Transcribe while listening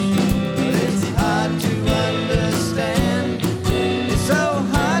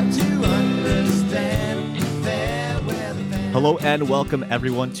Hello and welcome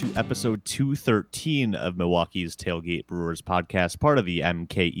everyone to episode 213 of Milwaukee's Tailgate Brewers podcast, part of the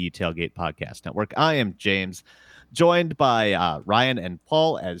MKE Tailgate Podcast Network. I am James, joined by Ryan and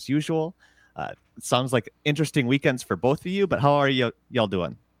Paul as usual. Sounds like interesting weekends for both of you, but how are y'all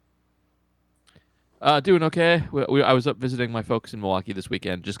doing? Doing okay. I was up visiting my folks in Milwaukee this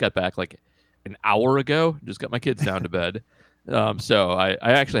weekend. Just got back like an hour ago. Just got my kids down to bed. So I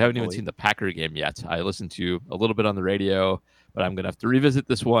actually haven't even seen the Packer game yet. I listened to a little bit on the radio, but I'm going to have to revisit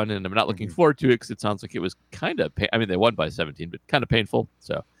this one, and I'm not looking forward to it because it sounds like it was kind of I mean, they won by 17, but kind of painful.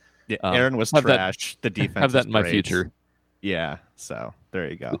 So yeah, Aaron was trash. The defense have that in my great. future. Yeah, so there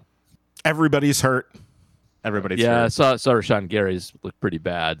you go. Everybody's hurt. Everybody's hurt. I saw Rashawn Gary's looked pretty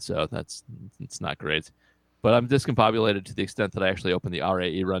bad, so it's not great. But I'm discombobulated to the extent that I actually opened the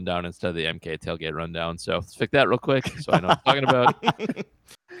RAE rundown instead of the MK tailgate rundown. So let's fix that real quick so I know what I'm talking about.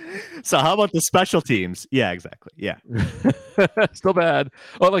 So how about the special teams? Yeah, exactly. Yeah. Still bad.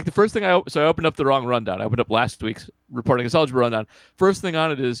 Oh, like the first thing I opened up the wrong rundown. I opened up last week's reporting a algebra rundown. First thing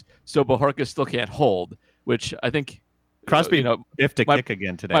on it is so Bohorka still can't hold, which I think Crosby if to kick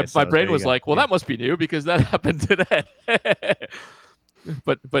again today. My brain was like, well, that must be new because that happened today.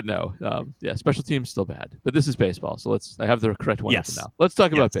 But no, special teams still bad. But this is baseball, so I have the correct one now. Let's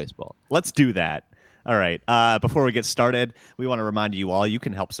talk about baseball. Let's do that. All right. Before we get started, we want to remind you all you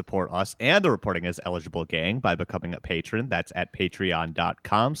can help support us and the Reporting as Eligible gang by becoming a patron. That's at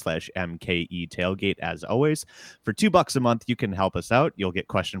patreon.com/MKE Tailgate. As always, for $2 a month, you can help us out. You'll get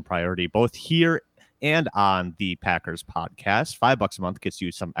question priority both here and on the Packers podcast. $5 a month gets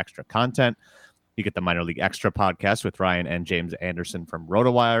you some extra content. You get the Minor League Extra podcast with Ryan and James Anderson from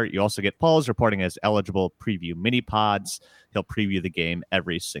RotoWire. You also get Paul's Reporting as Eligible preview mini pods. He'll preview the game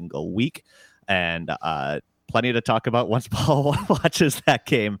every single week. And plenty to talk about once Paul watches that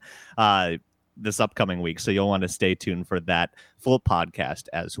game this upcoming week. So you'll want to stay tuned for that full podcast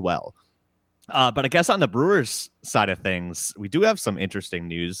as well. But I guess on the Brewers side of things, we do have some interesting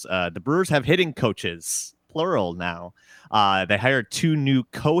news. The Brewers have hitting coaches, plural now. They hired 2 new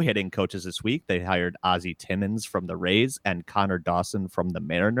co-hitting coaches this week. They hired Ozzie Timmons from the Rays and Connor Dawson from the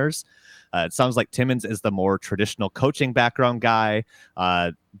Mariners. It sounds like Timmons is the more traditional coaching background guy,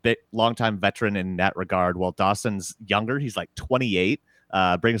 longtime veteran in that regard, while Dawson's younger. He's like 28,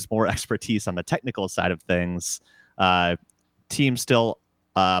 brings more expertise on the technical side of things. Team still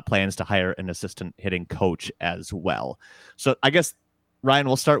plans to hire an assistant hitting coach as well. So I guess, Ryan,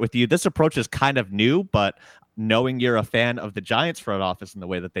 we'll start with you. This approach is kind of new, but knowing you're a fan of the Giants front office and the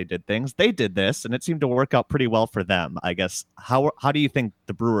way that they did things, they did this, and it seemed to work out pretty well for them. I guess, how do you think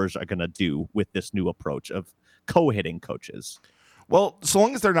the Brewers are going to do with this new approach of co-hitting coaches? Well, so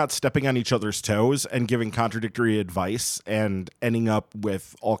long as they're not stepping on each other's toes and giving contradictory advice and ending up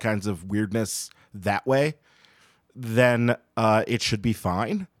with all kinds of weirdness that way, then it should be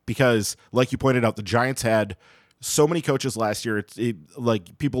fine. Because, like you pointed out, the Giants had so many coaches last year.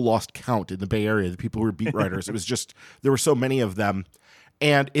 Like people lost count in the Bay Area. The people who were beat writers. It was just, there were so many of them.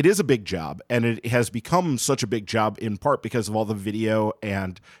 And it is a big job. And it has become such a big job in part because of all the video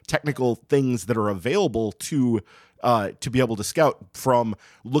and technical things that are available to be able to scout, from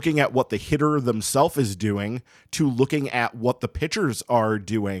looking at what the hitter themselves is doing to looking at what the pitchers are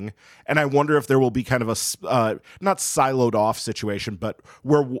doing. And I wonder if there will be kind of a not siloed off situation, but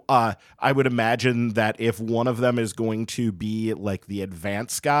where I would imagine that if one of them is going to be like the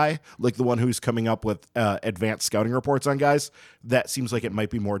advanced guy, like the one who's coming up with advanced scouting reports on guys, that seems like it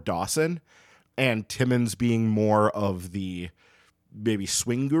might be more Dawson, and Timmons being more of the maybe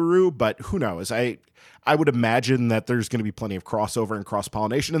swing guru, but who knows? I would imagine that there's going to be plenty of crossover and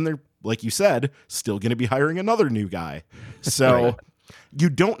cross-pollination, and they're, like you said, still going to be hiring another new guy. So right. You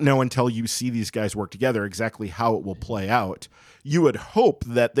don't know until you see these guys work together exactly how it will play out. You would hope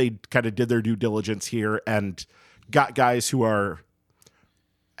that they kind of did their due diligence here and got guys who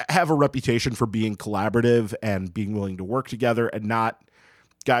have a reputation for being collaborative and being willing to work together, and not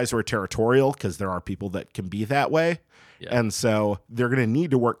guys who are territorial, because there are people that can be that way. Yeah. And so they're going to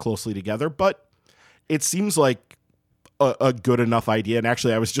need to work closely together, but it seems like a good enough idea. And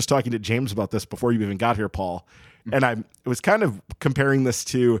actually, I was just talking to James about this before you even got here, Paul. And I was kind of comparing this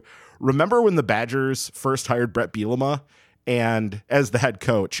to, remember when the Badgers first hired Brett Bielema and as the head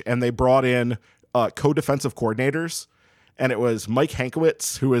coach, and they brought in co-defensive coordinators, and it was Mike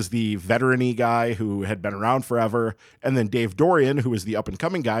Hankwitz, who was the veteran-y guy who had been around forever, and then Dave Dorian, who was the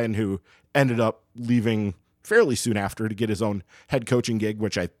up-and-coming guy and who ended up leaving fairly soon after to get his own head coaching gig,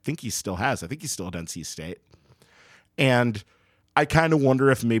 which I think he still has. I think he's still at NC State. And I kind of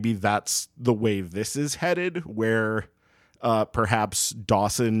wonder if maybe that's the way this is headed, where perhaps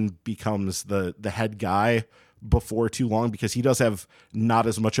Dawson becomes the head guy, before too long, because he does have not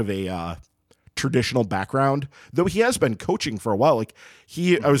as much of a traditional background, though he has been coaching for a while. Like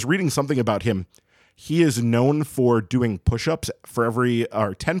I was reading something about him. He is known for doing push-ups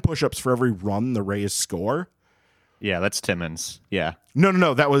or 10 push-ups for every run the Rays score. Yeah, that's Timmons. Yeah.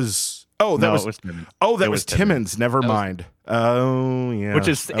 No, that was Timmons. That was Timmons. Never mind. Oh, yeah. Which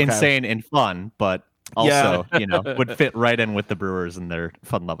is insane and fun, but also, would fit right in with the Brewers in their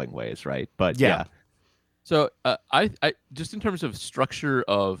fun-loving ways, right? But yeah. So I just in terms of structure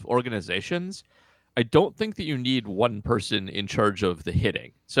of organizations, I don't think that you need one person in charge of the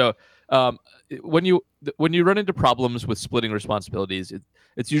hitting. So when you run into problems with splitting responsibilities,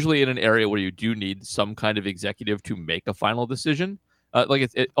 it's usually in an area where you do need some kind of executive to make a final decision.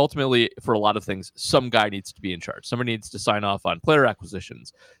 It ultimately, for a lot of things, some guy needs to be in charge. Somebody needs to sign off on player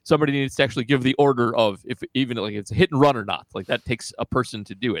acquisitions. Somebody needs to actually give the order of if it's a hit and run or not. Like that takes a person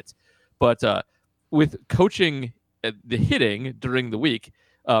to do it. But with coaching the hitting during the week,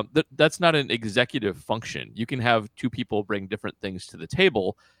 that's not an executive function. You can have two people bring different things to the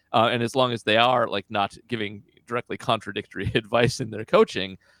table, and as long as they are not giving directly contradictory advice in their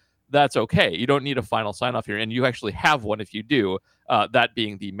coaching, that's okay. You don't need a final sign off here, and you actually have one if you do. That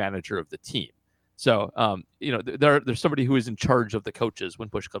being the manager of the team. So there's somebody who is in charge of the coaches when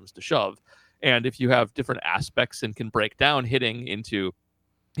push comes to shove, and if you have different aspects and can break down hitting into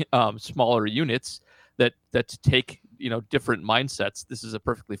smaller units that take different mindsets, this is a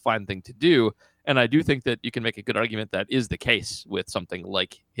perfectly fine thing to do. And I do think that you can make a good argument that is the case with something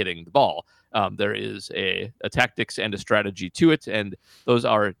like hitting the ball. There is a tactics and a strategy to it, and those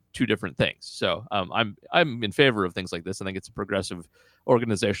are two different things. So I'm in favor of things like this. I think it's a progressive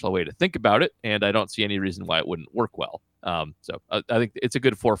organizational way to think about it, and I don't see any reason why it wouldn't work well. So I think it's a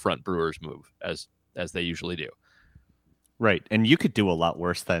good forefront Brewers move, as they usually do. Right. And you could do a lot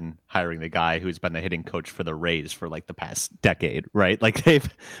worse than hiring the guy who's been the hitting coach for the Rays for the past decade, right? Like they've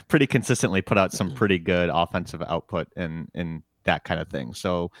pretty consistently put out some pretty good offensive output and that kind of thing.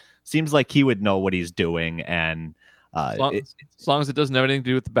 So seems like he would know what he's doing. And as long as it doesn't have anything to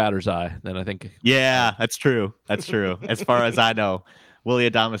do with the batter's eye, then I think. Yeah, that's true. That's true. As far as I know, Willy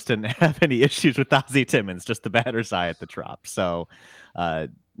Adames didn't have any issues with Ozzie Timmons, just the batter's eye at the Trop. So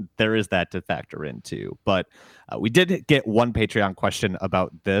there is that to factor in too. But we did get one Patreon question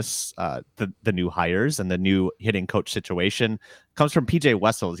about this, the new hires and the new hitting coach situation. Comes from PJ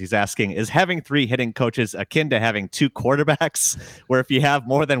Wessels. He's asking, is having 3 hitting coaches akin to having 2 quarterbacks, where if you have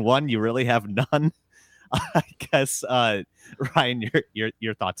more than one, you really have none? I guess, Ryan,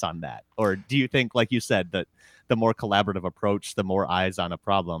 your thoughts on that? Or do you think, like you said, that the more collaborative approach, the more eyes on a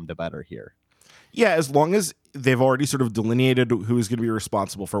problem, the better here? Yeah, as long as they've already sort of delineated who is going to be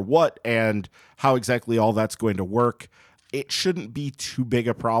responsible for what and how exactly all that's going to work, it shouldn't be too big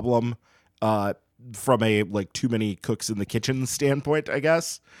a problem from a too many cooks in the kitchen standpoint, I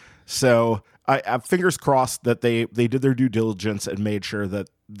guess. So I fingers crossed that they did their due diligence and made sure that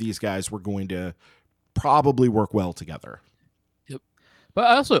these guys were going to probably work well together. Yep.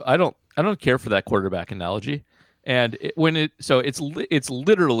 But I don't care for that quarterback analogy. And it's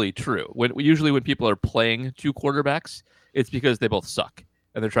literally true. Usually when people are playing 2 quarterbacks, it's because they both suck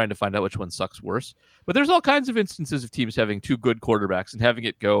and they're trying to find out which one sucks worse. But there's all kinds of instances of teams having 2 good quarterbacks and having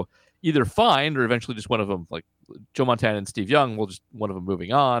it go either fine or eventually just one of them, like Joe Montana and Steve Young, just one of them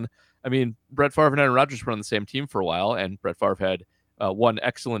moving on. I mean, Brett Favre and Aaron Rodgers were on the same team for a while, and Brett Favre had one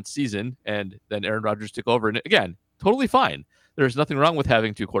excellent season, and then Aaron Rodgers took over, and again, totally fine. There's nothing wrong with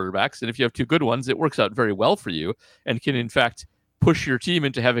having 2 quarterbacks, and if you have 2 good ones, it works out very well for you and can, in fact, push your team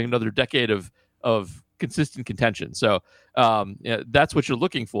into having another decade of consistent contention. So that's what you're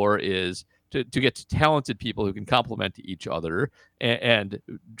looking for, is to get talented people who can complement each other and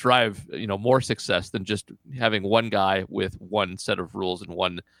drive more success than just having one guy with one set of rules and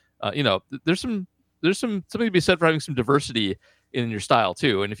one. There's something to be said for having some diversity in your style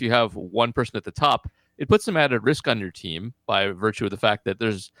too. And if you have one person at the top, it puts some added risk on your team by virtue of the fact that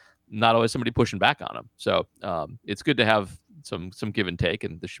there's not always somebody pushing back on them. So it's good to have some give and take,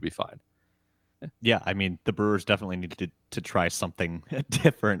 and this should be fine. Yeah, I mean, the Brewers definitely needed to try something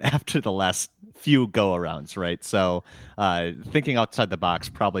different after the last few go-arounds, right? So thinking outside the box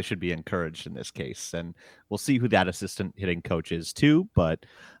probably should be encouraged in this case. And we'll see who that assistant hitting coach is too. But,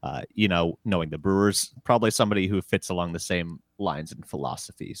 knowing the Brewers, probably somebody who fits along the same lines and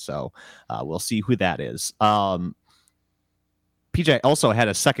philosophy. So we'll see who that is. PJ also had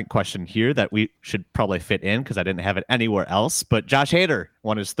a second question here that we should probably fit in because I didn't have it anywhere else. But Josh Hader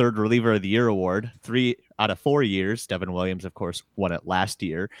won his third Reliever of the Year award 3 out of 4 years. Devin Williams, of course, won it last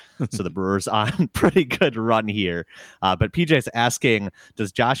year. So the Brewers on pretty good run here. But PJ's asking,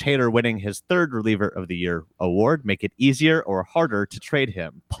 does Josh Hader winning his third Reliever of the Year award make it easier or harder to trade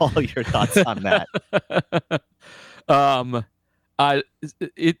him? Paul, your thoughts on that?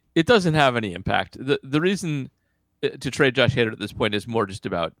 It doesn't have any impact. The reason to trade Josh Hader at this point is more just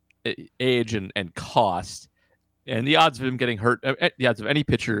about age and cost, and the odds of him getting hurt, the odds of any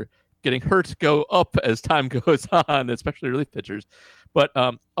pitcher getting hurt go up as time goes on, especially relief pitchers. But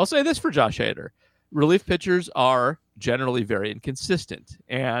I'll say this for Josh Hader: relief pitchers are generally very inconsistent,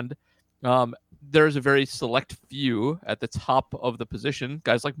 and there's a very select few at the top of the position,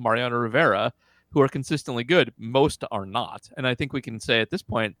 guys like Mariano Rivera, who are consistently good. Most are not, and I think we can say at this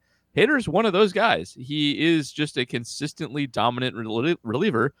point, Hader's one of those guys. He is just a consistently dominant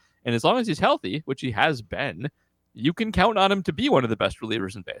reliever, and as long as he's healthy, which he has been, you can count on him to be one of the best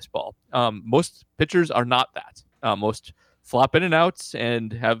relievers in baseball. Most pitchers are not that. Most flop in and outs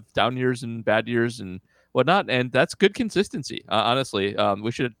and have down years and bad years and whatnot, and that's good consistency. Honestly,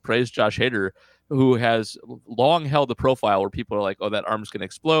 we should praise Josh Hader, who has long held a profile where people are like, "Oh, that arm's going to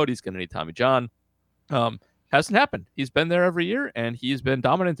explode. He's going to need Tommy John." Hasn't happened. He's been there every year, and he's been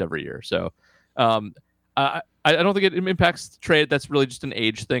dominant every year. So I don't think it impacts the trade. That's really just an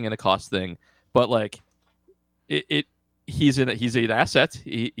age thing and a cost thing. But like, he's an asset.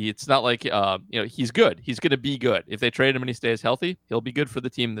 It's not like he's good. He's going to be good. If they trade him and he stays healthy, he'll be good for the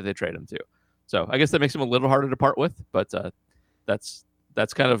team that they trade him to. So I guess that makes him a little harder to part with. But that's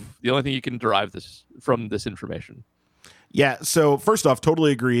kind of the only thing you can derive from this information. Yeah, so first off,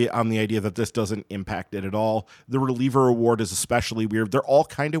 totally agree on the idea that this doesn't impact it at all. The reliever award is especially weird. They're all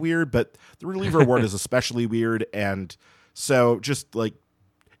kind of weird, but the reliever award is especially weird. And so just like,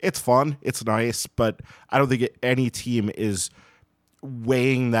 it's fun, it's nice, but I don't think any team is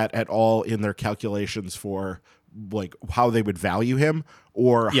weighing that at all in their calculations for like how they would value him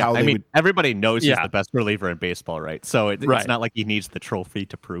or how they would. Everybody knows he's the best reliever in baseball, right? So it's not like he needs the trophy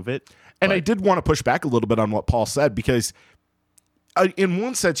to prove it. And I did want to push back a little bit on what Paul said, because in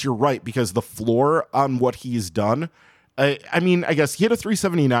one sense, you're right, because the floor on what he's done, I guess he had a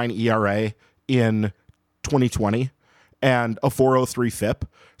 3.79 ERA in 2020 and a 4.03 FIP.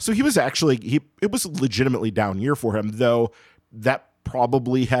 So he was actually, it was a legitimately down year for him, though that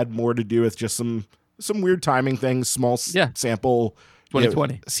probably had more to do with just some weird timing things, small sample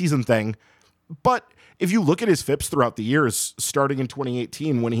 2020 season thing. But if you look at his FIPS throughout the years, starting in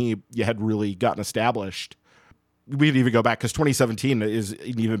 2018 when he had really gotten established, we could even go back because 2017 is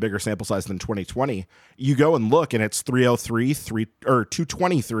an even bigger sample size than 2020. You go and look, and it's 303,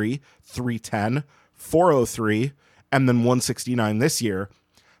 223, 310, 403, and then 169 this year.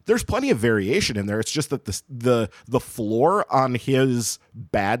 There's plenty of variation in there. It's just that the floor on his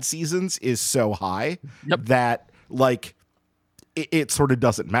bad seasons is so high that like it sort of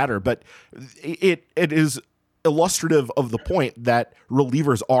doesn't matter. But it is illustrative of the point that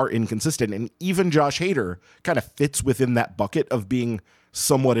relievers are inconsistent, and even Josh Hader kind of fits within that bucket of being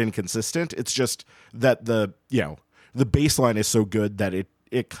somewhat inconsistent. It's just that the baseline is so good that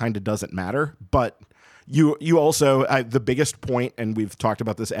it kind of doesn't matter. But you also the biggest point, and we've talked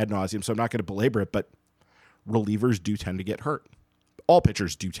about this ad nauseum, so I'm not going to belabor it, but relievers do tend to get hurt. All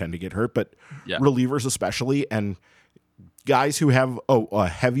pitchers do tend to get hurt, but relievers especially, and guys who have a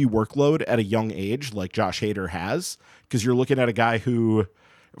heavy workload at a young age like Josh Hader has, because you're looking at a guy who,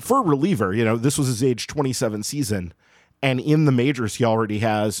 for a reliever, this was his age 27 season, and in the majors he already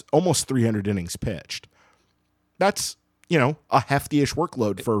has almost 300 innings pitched. That's, a hefty-ish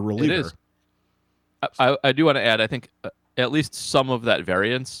workload for a reliever. It is. I do want to add, I think at least some of that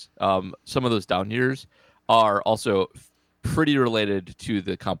variance, some of those down years are also pretty related to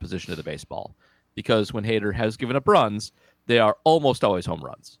the composition of the baseball, because when Hader has given up runs, they are almost always home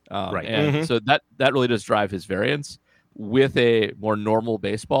runs. Right. And so that really does drive his variance. With a more normal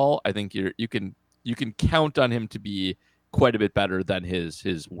baseball, I think you can count on him to be quite a bit better than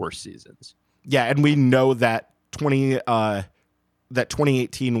his worst seasons. Yeah, and we know that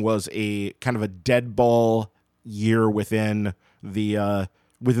 2018 was a kind of a dead ball year within the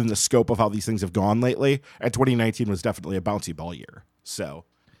scope of how these things have gone lately. And 2019 was definitely a bouncy ball year. So,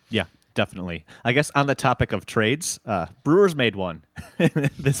 yeah, definitely. I guess on the topic of trades, Brewers made one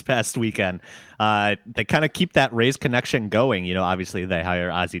this past weekend. They kind of keep that Rays connection going. Obviously they hire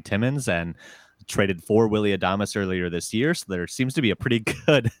Ozzie Timmons and traded for Willy Adames earlier this year. So there seems to be a pretty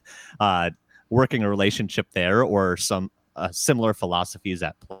good working relationship there, or some similar philosophies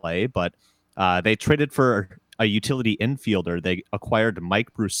at play. But they traded for a utility infielder. They acquired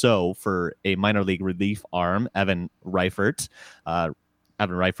Mike Brousseau for a minor league relief arm, Evan Reifert. Evan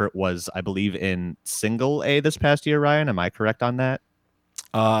Reifert was, I believe, in Single A this past year, Ryan. Am I correct on that?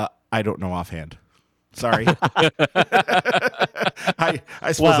 I don't know offhand. Sorry. I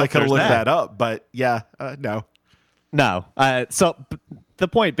suppose I could have looked that up, but yeah, no. No. So the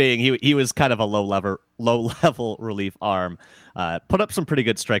point being, he was kind of a low level relief arm. Put up some pretty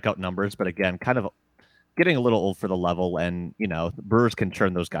good strikeout numbers, but again, kind of getting a little old for the level, and the Brewers can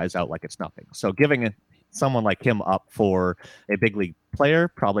churn those guys out like it's nothing. So giving someone like him up for a big league player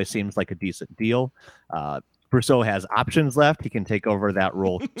probably seems like a decent deal. Brousseau has options left. He can take over that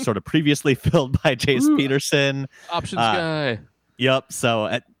role sort of previously filled by Jace Peterson. Options guy. Yep.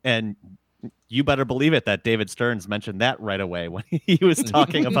 So, and you better believe it that David Stearns mentioned that right away when he was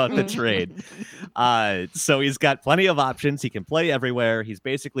talking about the trade. So he's got plenty of options. He can play everywhere. He's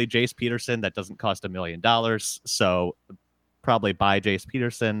basically Jace Peterson that doesn't cost $1 million. So probably buy Jace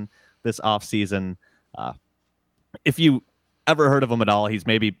Peterson this offseason. If you ever heard of him at all, he's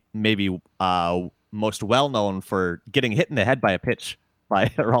maybe most well known for getting hit in the head by a pitch by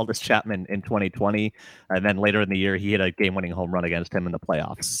Aroldis Chapman in 2020. And then later in the year, he hit a game-winning home run against him in the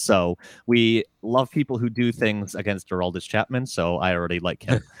playoffs. So we love people who do things against Aroldis Chapman, so I already like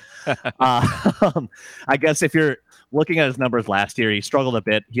him. I guess if you're looking at his numbers last year, he struggled a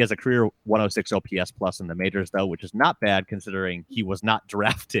bit. He has a career 106 OPS plus in the majors, though, which is not bad considering he was not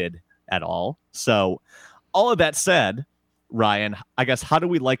drafted at all. So all of that said, Ryan, I guess, how do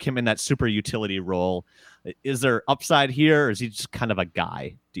we like him in that super utility role? Is there upside here, or is he just kind of a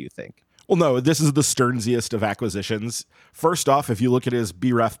guy, do you think? Well, no, this is the Stearnsiest of acquisitions. First off, if you look at his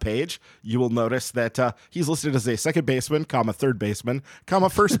BREF page, you will notice that he's listed as a second baseman, third baseman,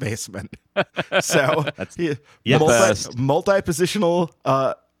 first baseman. So multi-positional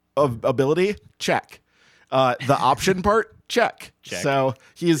ability, check. The option part, check. So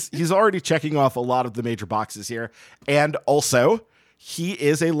he's already checking off a lot of the major boxes here. And also, he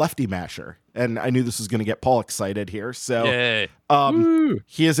is a lefty masher. And I knew this was going to get Paul excited here. So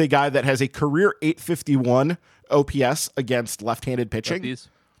he is a guy that has a career 851 OPS against left-handed pitching. Lefties.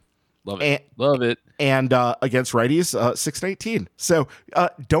 Love it. And against righties, 619. So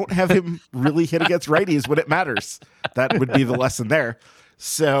don't have him really hit against righties when it matters. That would be the lesson there.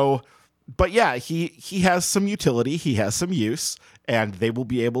 So... But yeah, he has some utility, he has some use, and they will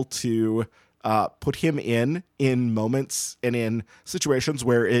be able to put him in moments and in situations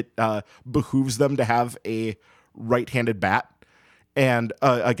where it behooves them to have a right-handed bat and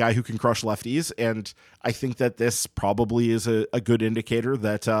a guy who can crush lefties. And I think that this probably is a good indicator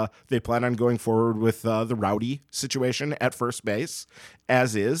that they plan on going forward with the Rowdy situation at first base,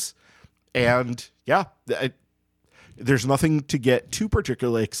 as is. And yeah, there's nothing to get too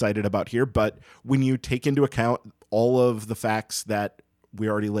particularly excited about here, but when you take into account all of the facts that we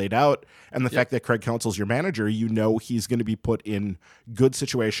already laid out and the fact that Craig Counsell's your manager, he's going to be put in good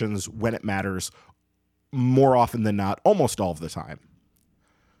situations when it matters more often than not, almost all of the time.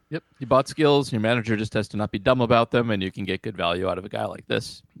 Yep. You bought skills. Your manager just has to not be dumb about them, and you can get good value out of a guy like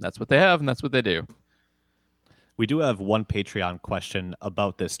this. That's what they have, and that's what they do. We do have one Patreon question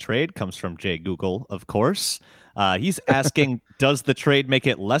about this trade. Comes from Jay Google, of course. He's asking, does the trade make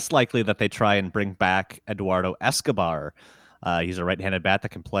it less likely that they try and bring back Eduardo Escobar? He's a right-handed bat that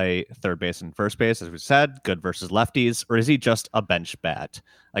can play third base and first base, as we said, good versus lefties, or is he just a bench bat?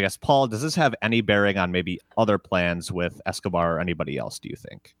 I guess, Paul, does this have any bearing on maybe other plans with Escobar or anybody else, do you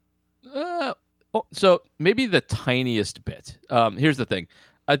think? So maybe the tiniest bit. Here's the thing.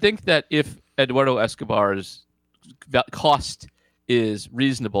 I think that if Eduardo Escobar's cost is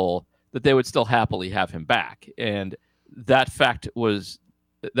reasonable, that they would still happily have him back, and that fact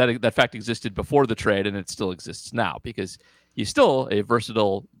existed before the trade, and it still exists now because he's still a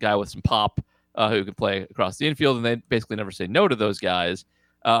versatile guy with some pop who can play across the infield, and they basically never say no to those guys,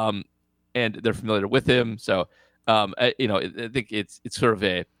 and they're familiar with him. So I think it's sort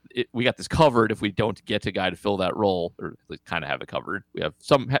of we got this covered if we don't get a guy to fill that role, or kind of have it covered. We have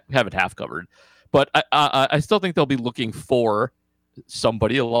have it half covered. But I still think they'll be looking for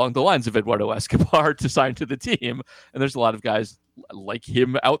somebody along the lines of Eduardo Escobar to sign to the team. And there's a lot of guys like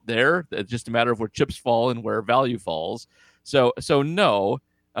him out there. It's just a matter of where chips fall and where value falls. So no,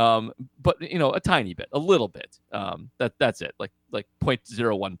 but a tiny bit, a little bit. That's it, like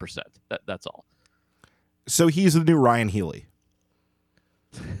 0.01%. That's all. So he's the new Ryan Healy.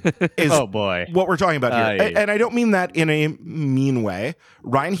 Oh boy, what we're talking about here, and I don't mean that in a mean way.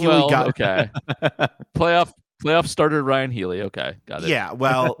 Ryan Healy playoff starter Ryan Healy. Okay, got it. Yeah,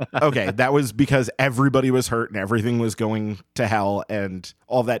 well, okay, that was because everybody was hurt and everything was going to hell and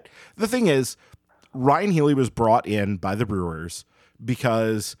all that. The thing is, Ryan Healy was brought in by the Brewers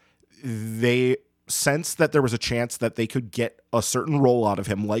because they sensed that there was a chance that they could get a certain role out of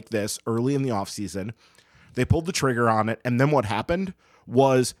him like this early in the offseason. They pulled the trigger on it, and then what happened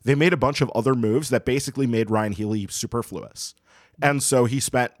was they made a bunch of other moves that basically made Ryan Healy superfluous. And so he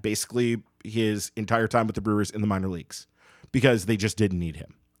spent basically his entire time with the Brewers in the minor leagues because they just didn't need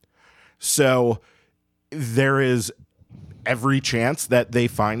him. So there is every chance that they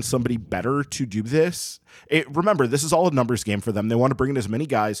find somebody better to do this. Remember, this is all a numbers game for them. They want to bring in as many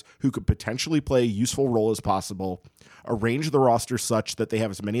guys who could potentially play a useful role as possible, arrange the roster such that they have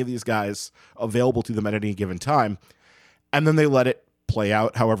as many of these guys available to them at any given time, and then they let it play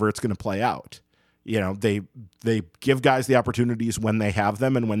out however it's going to play out. You know, they give guys the opportunities when they have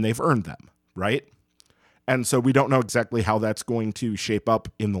them and when they've earned them, right? And so we don't know exactly how that's going to shape up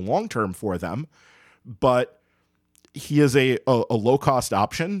in the long term for them, but he is a low-cost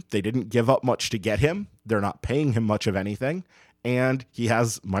option. They didn't give up much to get him. They're not paying him much of anything, and he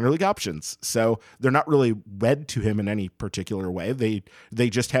has minor league options. So they're not really wed to him in any particular way. They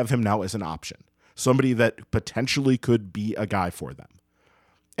just have him now as an option, somebody that potentially could be a guy for them.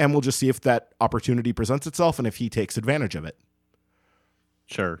 And we'll just see if that opportunity presents itself and if he takes advantage of it.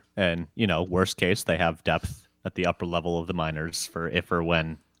 Sure. And, you know, worst case, they have depth at the upper level of the minors for if or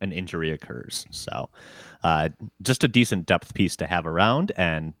when an injury occurs. So just a decent depth piece to have around.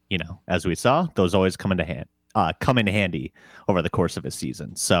 And, you know, as we saw, those always come in handy over the course of a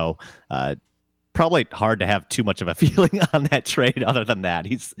season. So probably hard to have too much of a feeling on that trade other than that.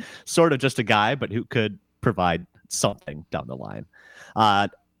 He's sort of just a guy, but who could provide something down the line.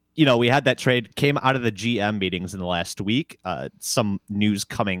 You know, we had that trade came out of the GM meetings in the last week. Some news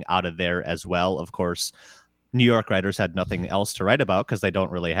coming out of there as well. Of course, New York writers had nothing else to write about because they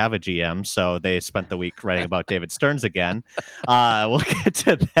don't really have a GM. So they spent the week writing about David Stearns again. We'll get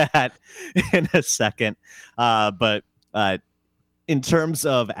to that in a second. But in terms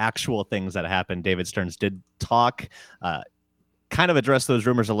of actual things that happened, David Stearns did talk, kind of address those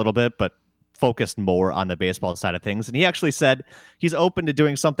rumors a little bit, but focused more on the baseball side of things. And he actually said he's open to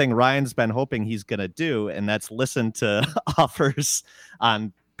doing something Ryan's been hoping he's going to do, and that's listen to offers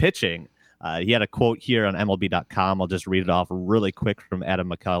on pitching. He had a quote here on MLB.com. I'll just read it off really quick from Adam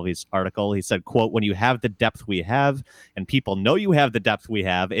McCalvy's article. He said, quote, "When you have the depth we have and people know you have the depth we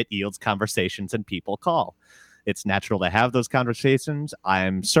have, it yields conversations and people call. It's natural to have those conversations.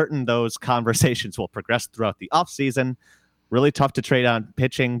 I'm certain those conversations will progress throughout the offseason. Really tough to trade on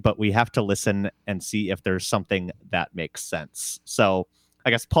pitching, but we have to listen and see if there's something that makes sense." So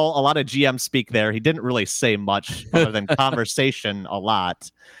I guess, Paul, a lot of GM speak there. He didn't really say much other than conversation a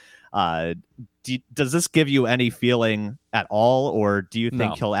lot. Does this give you any feeling at all, or do you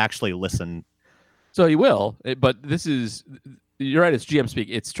think he'll actually listen? So he will, but this is, you're right, it's GM speak.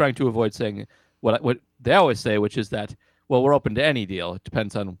 It's trying to avoid saying what they always say, which is that, well, we're open to any deal. It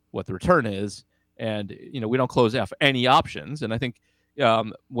depends on what the return is. And, you know, we don't close off any options. And I think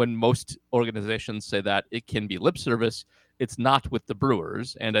when most organizations say that, it can be lip service. It's not with the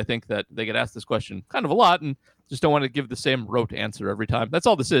Brewers. And I think that they get asked this question kind of a lot and just don't want to give the same rote answer every time. That's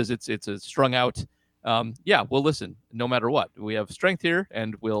all this is. It's a strung out, yeah, we'll listen no matter what. We have strength here,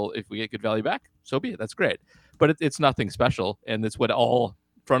 and if we get good value back, so be it. That's great. But it's nothing special. And it's what all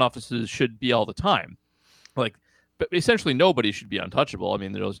front offices should be all the time. Like, but essentially nobody should be untouchable. I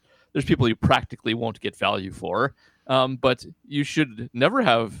mean, there's people you practically won't get value for, but you should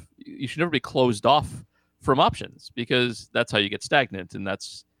never be closed off from options, because that's how you get stagnant, and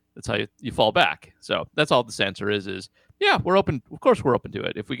that's how you fall back. So that's all this answer is yeah, we're open. Of course we're open to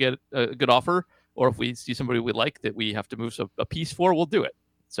it. If we get a good offer, or if we see somebody we like that we have to move a piece for, we'll do it.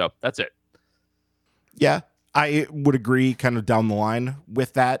 So that's it. Yeah, I would agree kind of down the line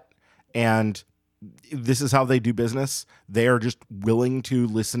with that. And this is how they do business. They are just willing to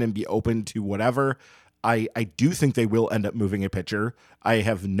listen and be open to whatever. I do think they will end up moving a pitcher. I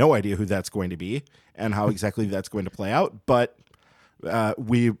have no idea who that's going to be and how exactly that's going to play out. But I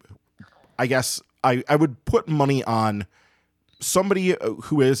guess I would put money on somebody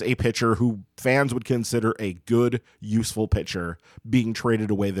who is a pitcher who fans would consider a good, useful pitcher being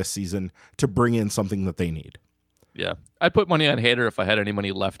traded away this season to bring in something that they need. Yeah, I'd put money on Hader if I had any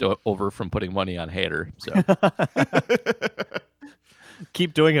money left over from putting money on Hader. So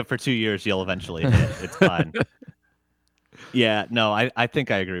keep doing it for 2 years. You'll eventually hit. It's fine. Yeah, no, I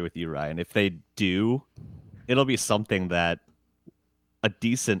think I agree with you, Ryan. If they do, it'll be something that a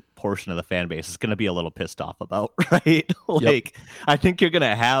decent portion of the fan base is going to be a little pissed off about, right? Like, yep. I think you're going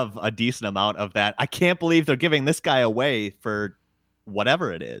to have a decent amount of that. I can't believe they're giving this guy away for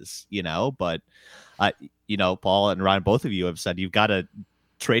whatever it is, you know, but you know, Paul and Ryan, both of you have said you've got to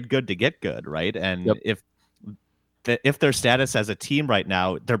trade good to get good, right? And Yep. if their status as a team right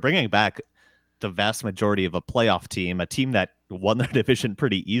now, they're bringing back the vast majority of a playoff team, a team that won their division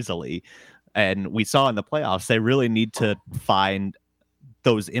pretty easily. And we saw in the playoffs, they really need to find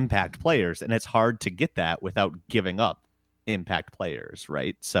those impact players. And it's hard to get that without giving up impact players,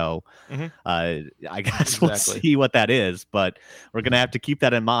 right? So I guess we'll see what that is, but we're going to have to keep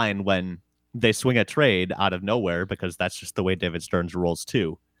that in mind when they swing a trade out of nowhere, because that's just the way David Stearns rolls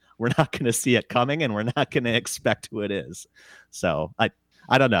too. We're not going to see it coming, and we're not going to expect who it is. So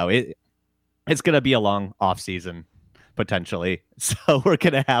I don't know. It's going to be a long off season potentially. So we're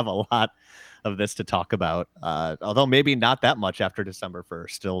going to have a lot of this to talk about. Although maybe not that much after December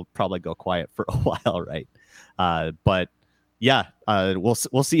 1st. Still probably go quiet for a while, right? But yeah,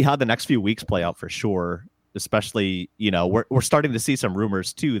 we'll see how the next few weeks play out for sure. Especially, we're starting to see some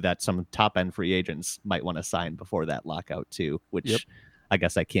rumors too that some top end free agents might want to sign before that lockout too, which I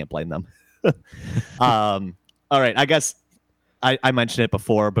guess I can't blame them. All right, I guess I mentioned it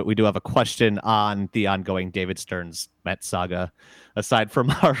before, but we do have a question on the ongoing David Stearns Mets saga. Aside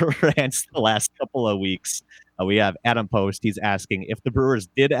from our rants the last couple of weeks, we have Adam Post. He's asking, if the Brewers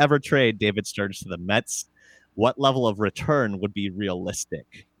did ever trade David Stearns to the Mets, what level of return would be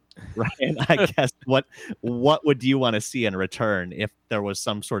realistic? Ryan, I guess what would you want to see in return if there was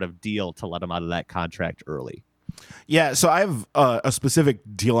some sort of deal to let him out of that contract early? Yeah, so I have a specific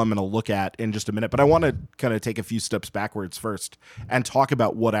deal I'm going to look at in just a minute, but I want to kind of take a few steps backwards first and talk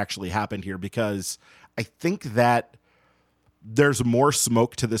about what actually happened here, because I think that there's more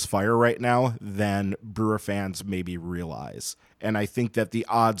smoke to this fire right now than Brewer fans maybe realize. And I think that the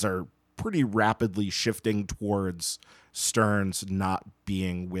odds are pretty rapidly shifting towards Stearns not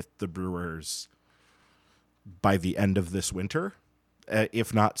being with the Brewers by the end of this winter,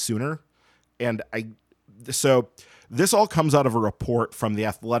 if not sooner. And so this all comes out of a report from the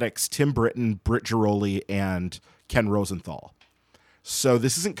Athletics, Tim Britton, Britt Giroli, and Ken Rosenthal. So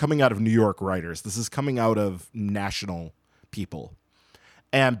this isn't coming out of New York writers. This is coming out of national people.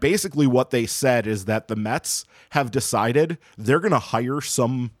 And basically what they said is that the Mets have decided they're going to hire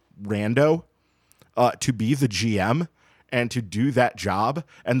some rando to be the GM and to do that job.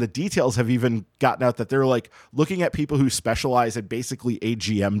 And the details have even gotten out that they're like looking at people who specialize in basically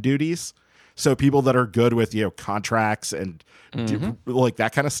AGM duties. So people that are good with, contracts and like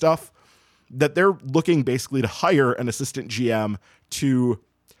that kind of stuff, that they're looking basically to hire an assistant GM to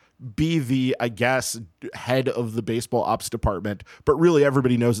be the, I guess, head of the baseball ops department. But really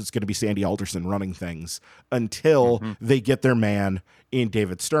everybody knows it's going to be Sandy Alderson running things until they get their man in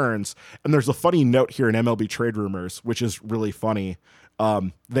David Stearns. And there's a funny note here in MLB Trade Rumors, which is really funny.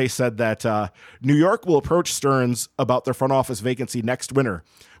 They said that New York will approach Stearns about their front office vacancy next winter,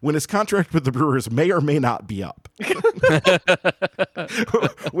 when his contract with the Brewers may or may not be up.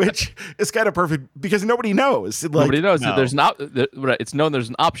 Which is kind of perfect because nobody knows. Nobody knows. No. There's not. It's known there's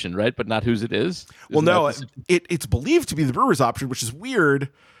an option, right? But not whose it is. Well, no, it's believed to be the Brewers' option, which is weird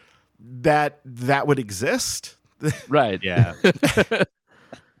that would exist. Right. Yeah.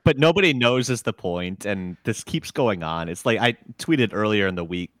 But nobody knows is the point, and this keeps going on. It's like I tweeted earlier in the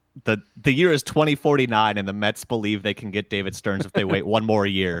week, the year is 2049, and the Mets believe they can get David Stearns if they wait one more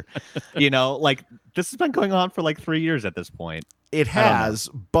year. Like this has been going on for like 3 years at this point. It has,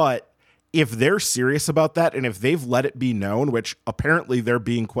 but if they're serious about that, and if they've let it be known, which apparently they're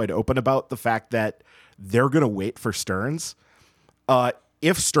being quite open about the fact that they're going to wait for Stearns,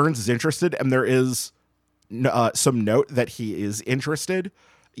 if Stearns is interested, and there is some note that he is interested,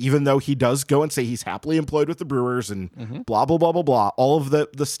 even though he does go and say he's happily employed with the Brewers and blah, blah, blah, blah, blah, all of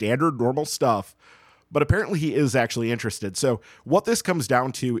the standard normal stuff. But apparently he is actually interested. So what this comes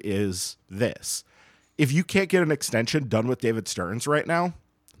down to is this. If you can't get an extension done with David Stearns right now,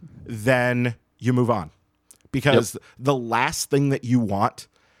 then you move on. Because the last thing that you want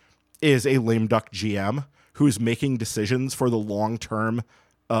is a lame duck GM who's making decisions for the long term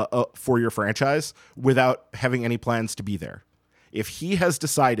for your franchise without having any plans to be there. If he has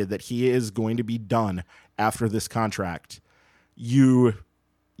decided that he is going to be done after this contract, you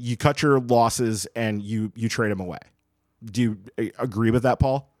cut your losses and you trade him away. Do you agree with that,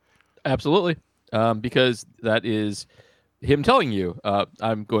 Paul? Absolutely. Because that is him telling you,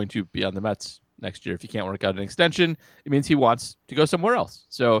 I'm going to be on the Mets next year. If you can't work out an extension, it means he wants to go somewhere else.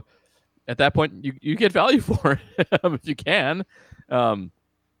 So at that point, you get value for it if you can.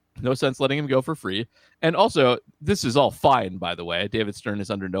 No sense letting him go for free. And also, this is all fine, by the way. David Stearns is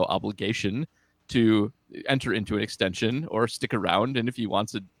under no obligation to enter into an extension or stick around. And if he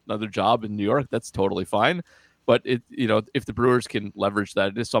wants another job in New York, that's totally fine. But if the Brewers can leverage that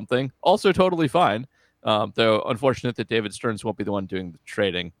into something, also totally fine. Though unfortunate that David Stearns won't be the one doing the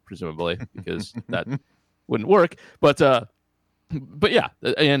trading, presumably, because that wouldn't work. But yeah,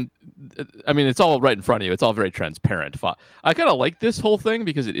 and I mean, it's all right in front of you. It's all very transparent. I kind of like this whole thing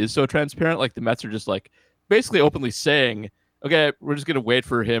because it is so transparent. Like the Mets are just like basically openly saying, okay, we're just going to wait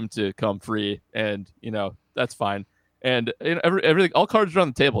for him to come free. And, that's fine. And everything, all cards are on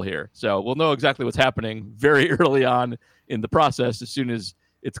the table here. So we'll know exactly what's happening very early on in the process as soon as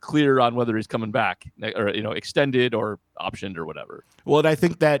it's clear on whether he's coming back or, extended or optioned or whatever. Well, and I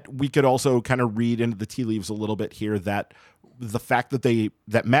think that we could also kind of read into the tea leaves a little bit here that the fact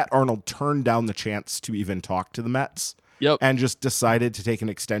that Matt Arnold turned down the chance to even talk to the Mets and just decided to take an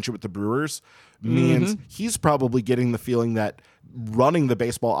extension with the Brewers means he's probably getting the feeling that running the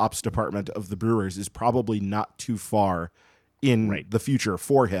baseball ops department of the Brewers is probably not too far in the future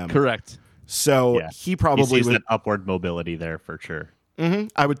for him. Correct. So he probably sees that upward mobility there for sure.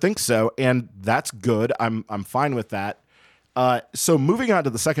 I would think so, and that's good. I'm fine with that. So moving on to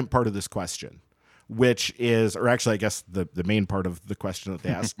the second part of this question, which is, or actually I guess the main part of the question that they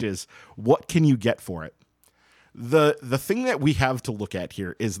asked is, what can you get for it? The thing that we have to look at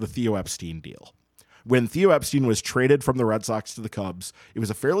here is the Theo Epstein deal. When Theo Epstein was traded from the Red Sox to the Cubs, it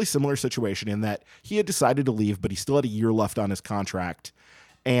was a fairly similar situation in that he had decided to leave, but he still had a year left on his contract,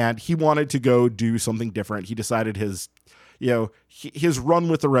 and he wanted to go do something different. He decided his run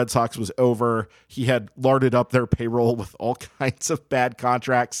with the Red Sox was over. He had larded up their payroll with all kinds of bad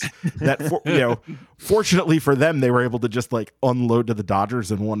contracts that, fortunately for them, they were able to just like unload to the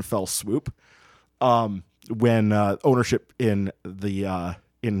Dodgers in one fell swoop. When ownership in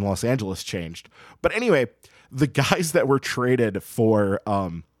Los Angeles changed. But anyway, the guys that were traded for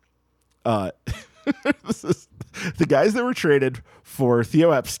the guys that were traded for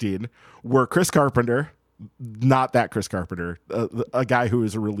Theo Epstein were Chris Carpenter, not that Chris Carpenter, a guy who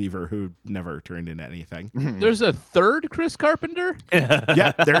is a reliever who never turned into anything. There's a third Chris Carpenter?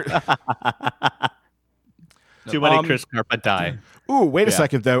 Yeah. Too many Chris Carpenter. Ooh, wait a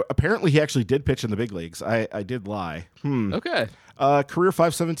second, though. Apparently, he actually did pitch in the big leagues. I did lie. Okay. Career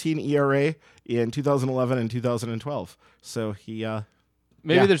 5.17 ERA in 2011 and 2012. So he...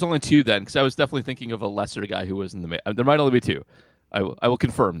 Maybe there's only two then, because I was definitely thinking of a lesser guy who was in the... There might only be two. I will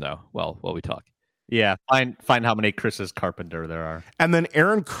confirm, though, while we talk. Yeah, find how many Chris's Carpenter there are. And then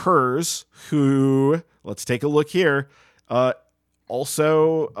Aaron Kurz, who... Let's take a look here.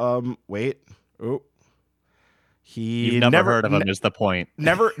 Also... wait. Oh... You've never heard of him is the point.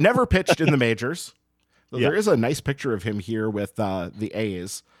 Never pitched in the majors. There is a nice picture of him here with the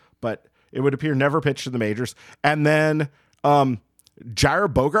A's, but it would appear never pitched in the majors. And then Jair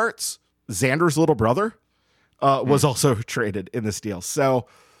Bogarts, Xander's little brother, was also traded in this deal. So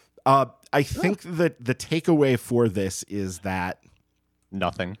I think that the takeaway for this is that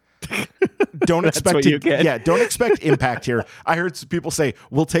nothing. Don't expect don't expect impact here. I heard people say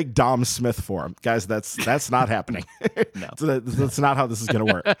we'll take Dom Smith for him, guys. That's not happening. No, that's not how this is going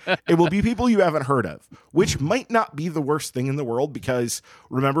to work. It will be people you haven't heard of, which might not be the worst thing in the world, because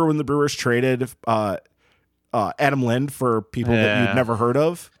remember when the Brewers traded Adam Lind for people that you'd never heard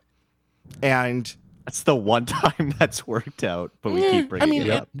of, and that's the one time that's worked out, but we keep bringing it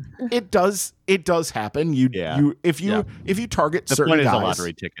up. It does happen. If you target the certain point guys, is a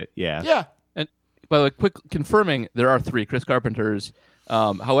lottery ticket. Yeah. And by the way, quick confirming, there are three Chris Carpenters.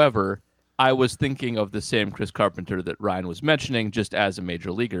 However, I was thinking of the same Chris Carpenter that Ryan was mentioning, just as a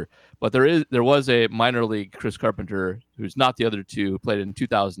major leaguer. But there was a minor league Chris Carpenter who's not the other two, who played in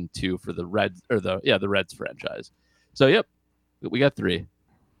 2002 for the Reds, or the Reds franchise. So yep, we got three.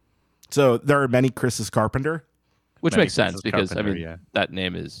 So there are many Chris's Carpenter, which makes sense because that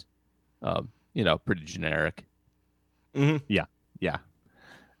name is, pretty generic. Mm-hmm. Yeah.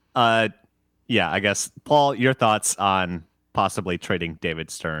 I guess Paul, your thoughts on possibly trading David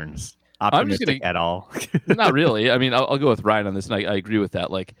Stearns? Optimistic at all? Not really. I mean, I'll go with Ryan on this, and I agree with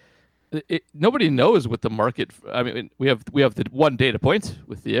that. Like, nobody knows what the market. I mean, we have the one data point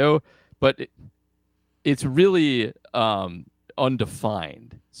with Theo, but it's really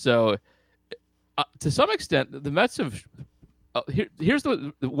undefined. So, to some extent, the Mets have. Here's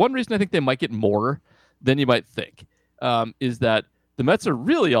the one reason I think they might get more than you might think, is that the Mets are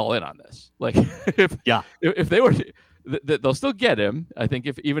really all in on this. Like, if they were, they'll still get him. I think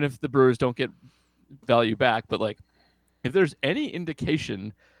even if the Brewers don't get value back, but like, if there's any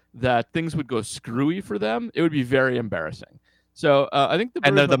indication that things would go screwy for them, it would be very embarrassing. So I think the Brewers,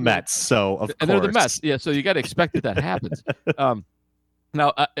 and they're the Mets, so of course, and they're the Mets. Yeah, so you got to expect that happens.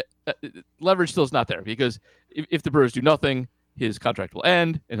 Now, leverage still is not there, because if the Brewers do nothing, his contract will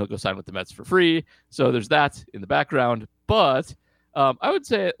end and he'll go sign with the Mets for free. So there's that in the background. But I would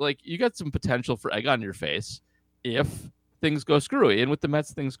say like you got some potential for egg on your face if things go screwy. And with the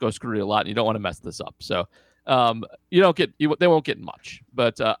Mets, things go screwy a lot, and you don't want to mess this up. So they won't get much.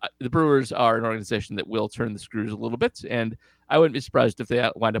 But the Brewers are an organization that will turn the screws a little bit, and I wouldn't be surprised if they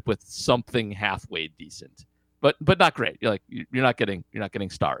wind up with something halfway decent. But not great. You're not getting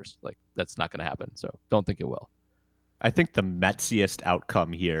stars. Like that's not going to happen. So don't think it will. I think the Metsiest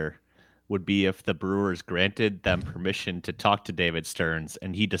outcome here would be if the Brewers granted them permission to talk to David Stearns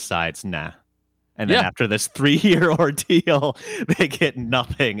and he decides, nah. And then after this 3-year ordeal, they get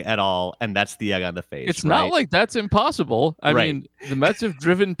nothing at all. And that's the egg on the face. It's not like that's impossible. I mean, the Mets have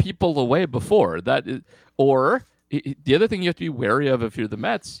driven people away before. Or the other thing you have to be wary of if you're the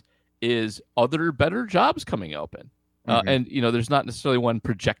Mets is other better jobs coming open. And, there's not necessarily one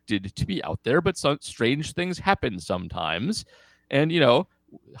projected to be out there, but some strange things happen sometimes. And,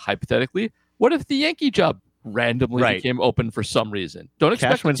 hypothetically, what if the Yankee job randomly became open for some reason? Don't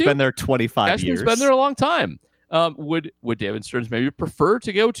expect Cashman's been there 25 years. Cashman's been there a long time. Would David Stearns maybe prefer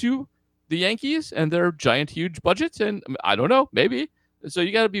to go to the Yankees and their giant, huge budgets? And I don't know, maybe. So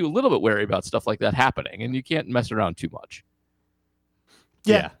you got to be a little bit wary about stuff like that happening, and you can't mess around too much.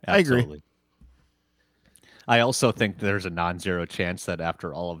 Yeah, I agree. I also think there's a non-zero chance that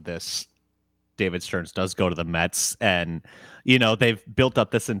after all of this, David Stearns does go to the Mets, and they've built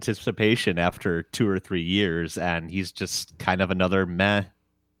up this anticipation after 2 or 3 years, and he's just kind of another meh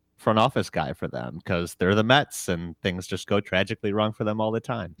front office guy for them because they're the Mets and things just go tragically wrong for them all the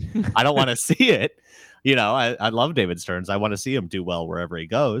time. I don't want to see it. I love David Stearns. I want to see him do well wherever he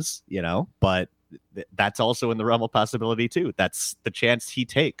goes, but that's also in the realm of possibility too. That's the chance he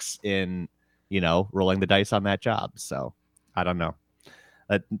takes in rolling the dice on that job. So I don't know.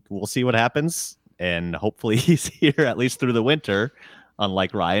 We'll see what happens. And hopefully he's here at least through the winter,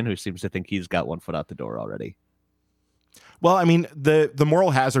 unlike Ryan, who seems to think he's got one foot out the door already. Well, I mean, the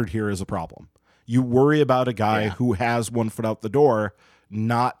moral hazard here is a problem. You worry about a guy who has 1 foot out the door, I'm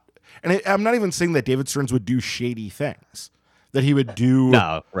not even saying that David Stearns would do shady things. That he would do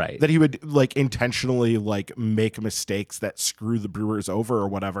that he would intentionally make mistakes that screw the Brewers over or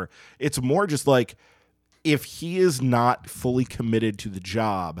whatever. It's more just if he is not fully committed to the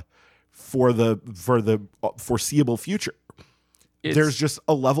job for the foreseeable future, there's just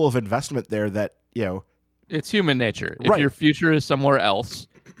a level of investment there that it's human nature. If your future is somewhere else,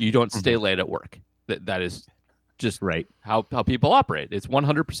 you don't stay late at work. That is just how people operate. It's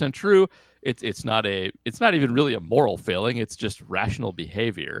 100% true. It's not even really a moral failing. It's just rational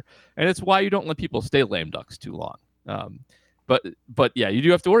behavior, and it's why you don't let people stay lame ducks too long. But yeah, you do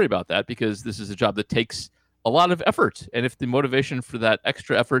have to worry about that because this is a job that takes a lot of effort, and if the motivation for that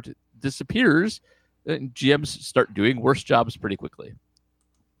extra effort disappears, then GMs start doing worse jobs pretty quickly.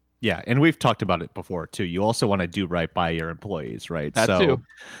 Yeah, and we've talked about it before too. You also want to do right by your employees, right? That too.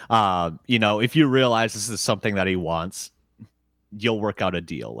 If you realize this is something that he wants, you'll work out a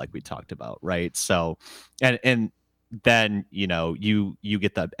deal like we talked about, right? So, and then you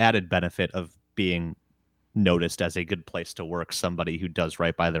get the added benefit of being noticed as a good place to work, somebody who does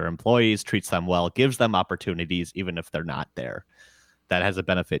right by their employees, treats them well, gives them opportunities even if they're not there. That has a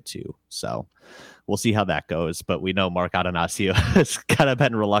benefit too. So we'll see how that goes. But we know Mark Adonasio has kind of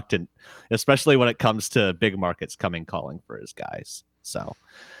been reluctant, especially when it comes to big markets calling for his guys. So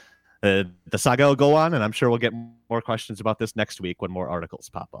the saga will go on, and I'm sure we'll get more questions about this next week when more articles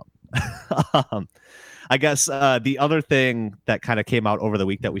pop up. I guess the other thing that kind of came out over the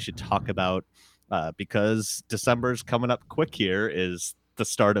week that we should talk about, because December's coming up quick here, is the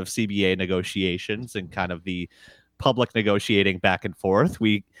start of CBA negotiations and kind of the public negotiating back and forth.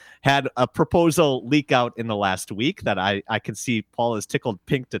 We had a proposal leak out in the last week that I can see Paul is tickled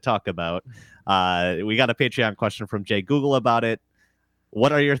pink to talk about. We got a Patreon question from Jay Google about it.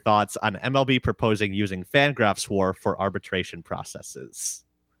 What are your thoughts on MLB proposing using Fangraphs WAR for arbitration processes?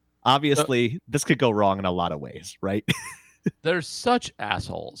 Obviously, this could go wrong in a lot of ways, right? They're such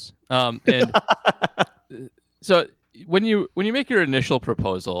assholes. And so when you make your initial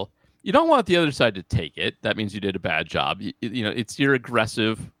proposal, you don't want the other side to take it. That means you did a bad job. It's your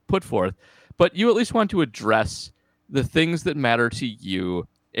aggressive put forth, but you at least want to address the things that matter to you,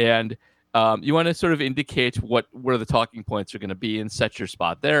 and you want to sort of indicate where the talking points are going to be and set your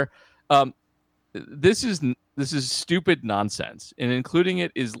spot there. This is stupid nonsense, and including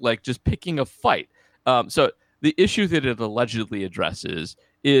it is like just picking a fight. So the issue that it allegedly addresses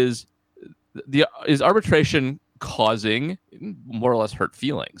is arbitration causing more or less hurt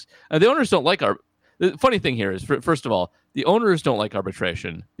feelings. The owners don't like the funny thing here is, first of all, the owners don't like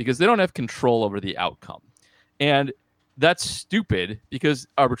arbitration because they don't have control over the outcome. And that's stupid because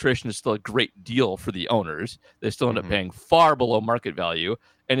arbitration is still a great deal for the owners. They still end up paying far below market value,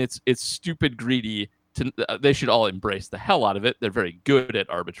 and it's stupid greedy. They should all embrace the hell out of it. They're very good at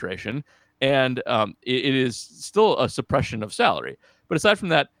arbitration, and it is still a suppression of salary. But aside from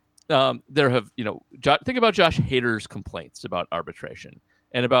that, there have think about Josh Hader's complaints about arbitration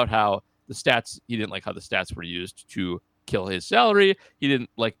and about how he didn't like how the stats were used to kill his salary. He didn't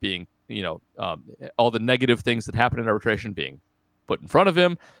like being all the negative things that happen in arbitration being put in front of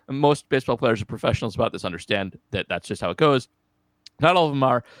him. And most baseball players are professionals about this, understand that that's just how it goes. Not all of them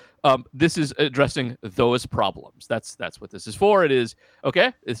are. This is addressing those problems. That's what this is for. It is,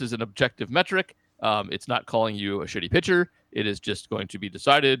 okay, this is an objective metric. It's not calling you a shitty pitcher. It is just going to be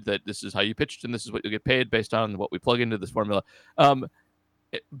decided that this is how you pitched and this is what you get paid based on what we plug into this formula. And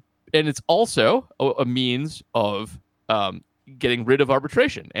it's also a means of getting rid of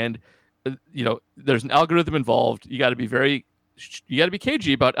arbitration. And there's an algorithm involved. You got to be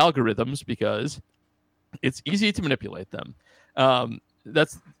cagey about algorithms because it's easy to manipulate them. And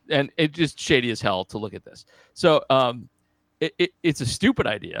it's just shady as hell to look at this. So it's a stupid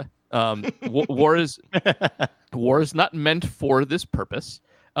idea. War is not meant for this purpose.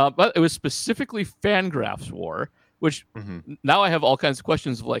 But it was specifically Fangraphs War, which now I have all kinds of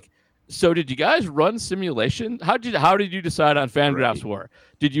questions of like, so did you guys run simulation? How did you decide on Fangraphs War?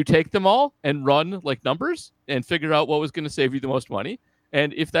 Did you take them all and run like numbers and figure out what was going to save you the most money?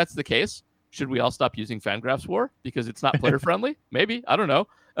 And if that's the case, should we all stop using Fangraphs War because it's not player friendly? Maybe, I don't know.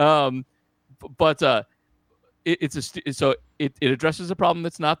 It addresses a problem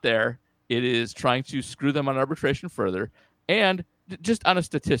that's not there. It is trying to screw them on arbitration further, and just on a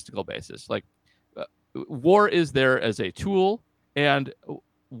statistical basis, like war is there as a tool, and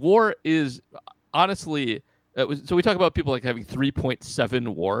war is honestly. So we talk about people like having 3.7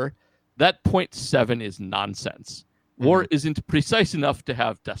 war. That 0.7 is nonsense. War isn't precise enough to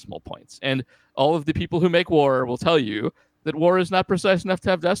have decimal points, and all of the people who make war will tell you that war is not precise enough to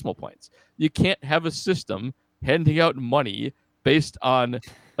have decimal points. You can't have a system handing out money based on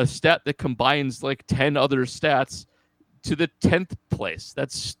a stat that combines like 10 other stats to the 10th place.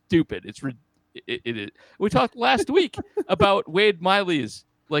 That's stupid. It is. We talked last week about Wade Miley's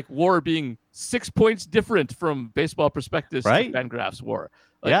like war being 6 points different from Baseball Prospectus to Fangraphs War.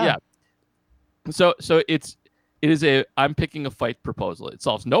 Yeah. So it is a I'm picking a fight proposal. It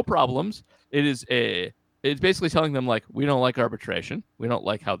solves no problems. It's basically telling them like, we don't like arbitration. We don't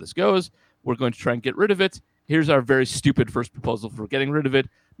like how this goes. We're going to try and get rid of it. Here's our very stupid first proposal for getting rid of it.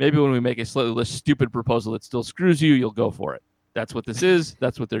 Maybe when we make a slightly less stupid proposal that still screws you, you'll go for it. That's what this is.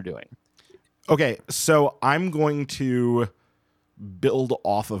 That's what they're doing. Okay, so I'm going to build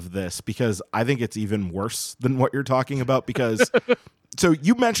off of this because I think it's even worse than what you're talking about because so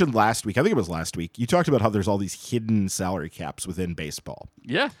you mentioned last week, I think it was last week, you talked about how there's all these hidden salary caps within baseball.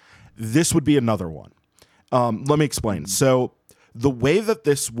 Yeah. This would be another one. Let me explain. So the way that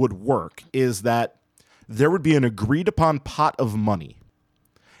this would work is that there would be an agreed upon pot of money,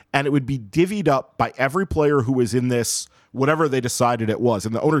 and it would be divvied up by every player who was in this, whatever they decided it was.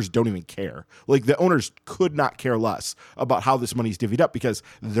 And the owners don't even care. Like the owners could not care less about how this money's divvied up because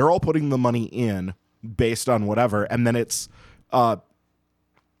they're all putting the money in based on whatever. And then it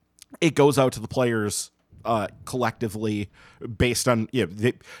goes out to the players collectively based on,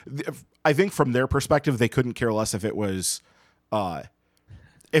 I think from their perspective, they couldn't care less if it was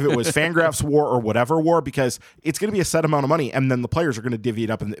Fangraphs War or whatever war, because it's going to be a set amount of money, and then the players are going to divvy it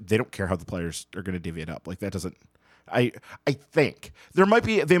up, and they don't care how the players are going to divvy it up. Like that doesn't. I think there might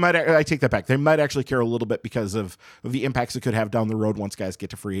be. They might. I take that back. They might actually care a little bit because of the impacts it could have down the road once guys get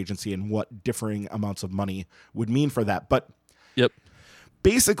to free agency and what differing amounts of money would mean for that. But yep.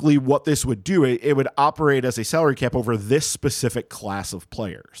 Basically, what this would do, it would operate as a salary cap over this specific class of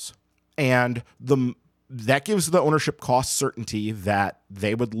players, and that gives the ownership cost certainty that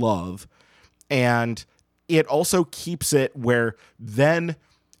they would love. And it also keeps it where then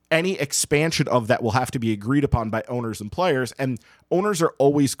any expansion of that will have to be agreed upon by owners and players. And owners are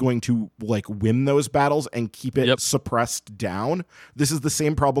always going to like win those battles and keep it suppressed down. This is the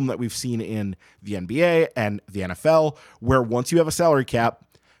same problem that we've seen in the NBA and the NFL, where once you have a salary cap,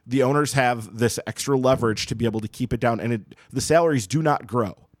 the owners have this extra leverage to be able to keep it down. And the salaries do not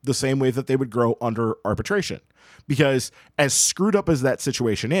grow the same way that they would grow under arbitration, because as screwed up as that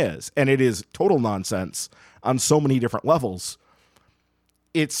situation is, and it is total nonsense on so many different levels,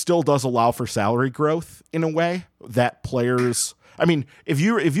 it still does allow for salary growth in a way that players, I mean, if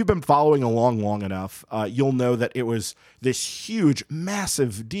you've been following along long enough, you'll know that it was this huge,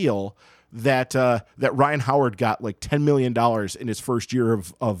 massive deal that Ryan Howard got like $10 million in his first year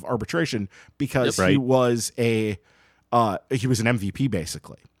of arbitration because he was a He was an MVP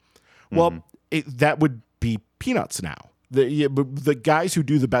basically. Well, that would be peanuts now. The guys who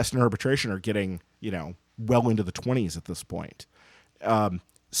do the best in arbitration are getting, well into the 20s at this point.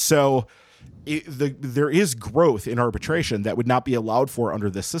 So there is growth in arbitration that would not be allowed for under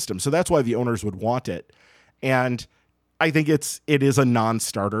this system. So that's why the owners would want it. And I think it is a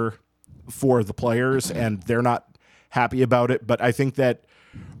non-starter for the players, and they're not happy about it. But I think that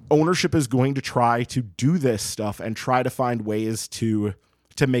ownership is going to try to do this stuff and try to find ways to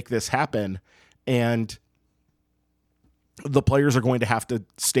make this happen. And the players are going to have to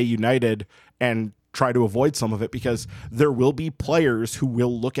stay united and try to avoid some of it, because there will be players who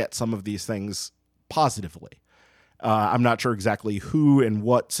will look at some of these things positively. I'm not sure exactly who and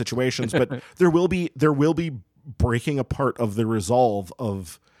what situations, but there will be breaking apart of the resolve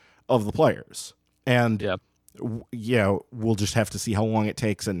of the players. And we'll just have to see how long it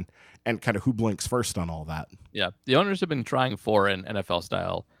takes and kind of who blinks first on all that. Yeah. The owners have been trying for an NFL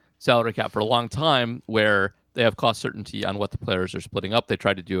style salary cap for a long time, where they have cost certainty on what the players are splitting up. They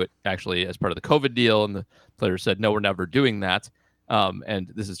tried to do it actually as part of the COVID deal, and the players said, no, we're never doing that. And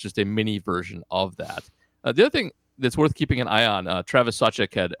this is just a mini version of that. The other thing that's worth keeping an eye on, Travis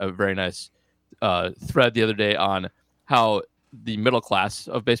Sawchik had a very nice thread the other day on how the middle class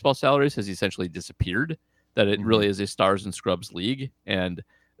of baseball salaries has essentially disappeared, that it really is a stars and scrubs league. And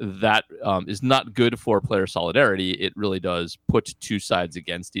that is not good for player solidarity. It really does put two sides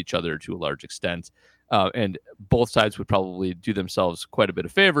against each other to a large extent. And both sides would probably do themselves quite a bit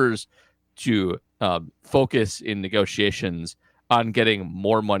of favors to focus in negotiations on getting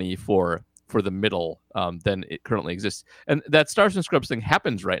more money for the middle than it currently exists. And that stars and scrubs thing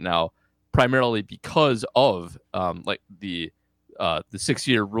happens right now primarily because of the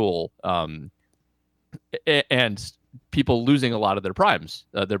 6-year rule and people losing a lot of their primes,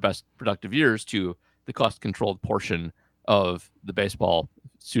 their best productive years, to the cost-controlled portion of the baseball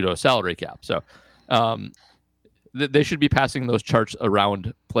pseudo salary cap. So they should be passing those charts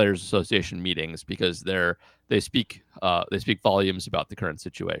around Players Association meetings, because they speak volumes about the current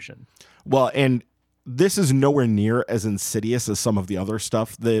situation. Well, and this is nowhere near as insidious as some of the other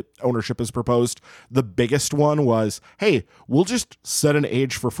stuff that ownership has proposed. The biggest one was, hey, we'll just set an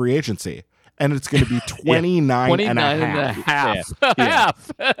age for free agency, and it's going to be 29 and a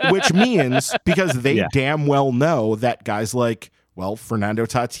half. Which means, because they damn well know that guys like, Fernando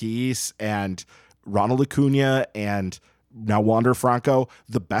Tatis and Ronald Acuna and now Wander Franco,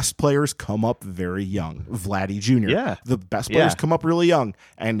 the best players come up very young. Vladdy Jr. Yeah. The best players come up really young.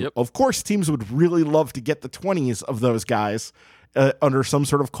 And of course, teams would really love to get the 20s of those guys under some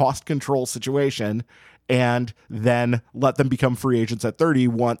sort of cost control situation, and then let them become free agents at 30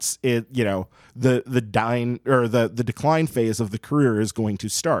 once the decline phase of the career is going to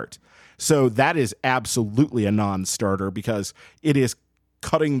start. So that is absolutely a non-starter, because it is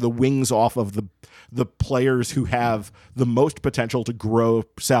cutting the wings off of the players who have the most potential to grow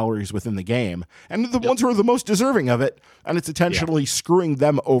salaries within the game, and the ones who are the most deserving of it, and it's intentionally screwing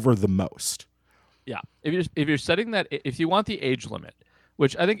them over the most. Yeah. If you're setting that, if you want the age limit,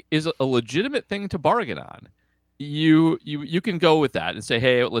 which I think is a legitimate thing to bargain on, you can go with that and say,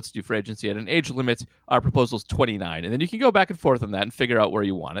 hey, let's do free agency at an age limit. Our proposal is 29. And then you can go back and forth on that and figure out where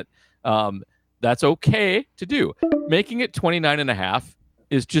you want it. That's okay to do. Making it 29 and a half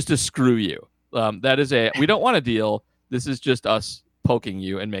is just a screw you. That is we don't want a deal. This is just us poking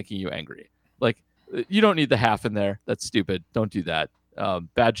you and making you angry. Like, you don't need the half in there. That's stupid. Don't do that.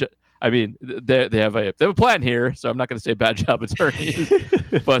 They have a plan here, so I'm not going to say bad job attorneys,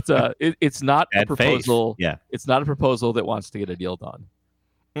 but it's not a proposal. Yeah, it's not a proposal that wants to get a deal done.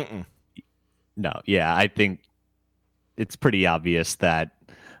 No, yeah, I think it's pretty obvious that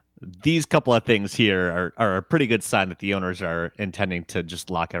these couple of things here are a pretty good sign that the owners are intending to just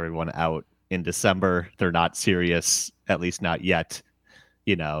lock everyone out in December. They're not serious, at least not yet.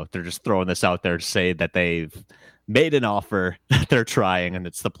 They're just throwing this out there to say that they've made an offer, that they're trying, and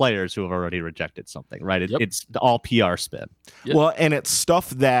it's the players who have already rejected something, right? It's all PR spin. Yep. Well, and it's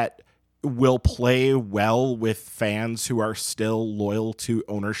stuff that will play well with fans who are still loyal to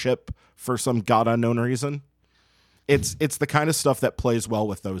ownership for some god unknown reason. It's the kind of stuff that plays well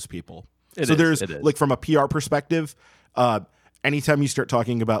with those people. There's like, from a PR perspective, anytime you start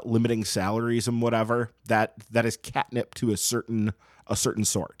talking about limiting salaries and whatever, that is catnip to a certain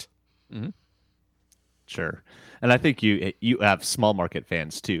sort. Mm-hmm. Sure. And I think you have small market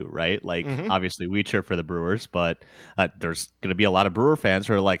fans too, right? Like, obviously we cheer for the Brewers, but there's going to be a lot of Brewer fans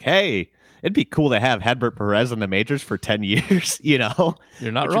who are like, hey, it'd be cool to have Hedbert Perez in the majors for 10 years, You're not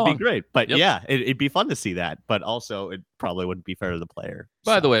which wrong. would be great. But Yep. yeah, it'd be fun to see that. But also, it probably wouldn't be fair to the player.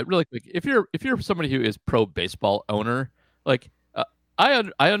 By the way, really quick, if you're somebody who is pro baseball owner, like I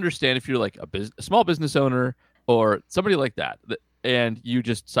understand if you're like a small business owner or somebody like that, and you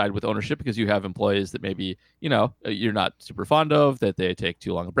just side with ownership because you have employees that maybe you're not super fond of, that they take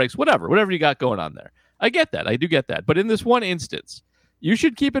too long of breaks, whatever you got going on there. I get that. I do get that. But in this one instance, you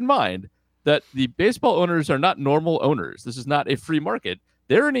should keep in mind that the baseball owners are not normal owners. This is not a free market.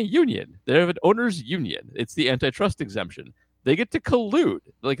 They're in a union. They're an owners union. It's the antitrust exemption. They get to collude.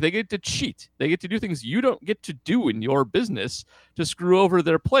 Like, they get to cheat. They get to do things you don't get to do in your business to screw over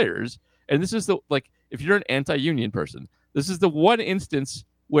their players. And this is if you're an anti-union person, this is the one instance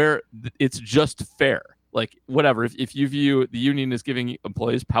where it's just fair. Like, whatever, if you view the union as giving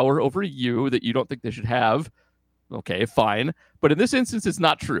employees power over you that you don't think they should have, okay, fine. But in this instance, it's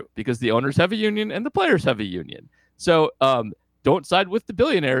not true because the owners have a union and the players have a union. So don't side with the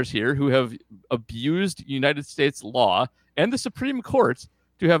billionaires here who have abused United States law and the Supreme Court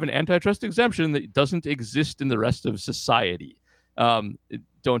to have an antitrust exemption that doesn't exist in the rest of society.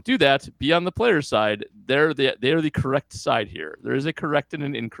 Don't do that. Be on the player's side. They're the correct side here. There is a correct and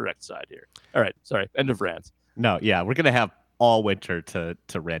an incorrect side here. All right, sorry. End of rant. No, yeah, we're gonna have all winter to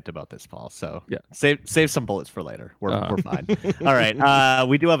rant about this, Paul. So yeah, save some bullets for later. We're fine. All right.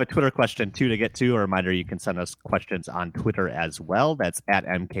 We do have a Twitter question too to get to. A reminder: you can send us questions on Twitter as well. That's at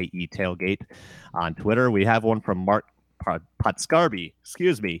MKE Tailgate on Twitter. We have one from Mark Potscarby.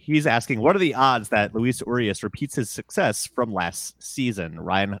 Excuse me. He's asking, what are the odds that Luis Urias repeats his success from last season?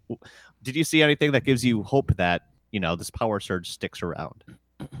 Ryan, did you see anything that gives you hope that this power surge sticks around?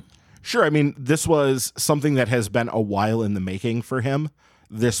 Sure. I mean, this was something that has been a while in the making for him.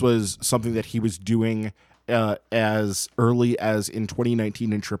 This was something that he was doing as early as in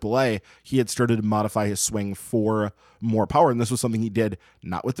 2019 in AAA. He had started to modify his swing for more power, and this was something he did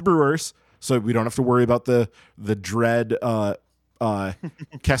not with the Brewers, so we don't have to worry about the dread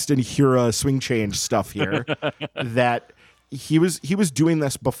Keston Hiura swing change stuff here. That he was doing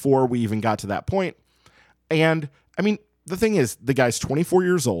this before we even got to that point. And I mean, the thing is, the guy's 24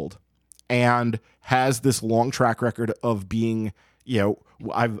 years old and has this long track record of being,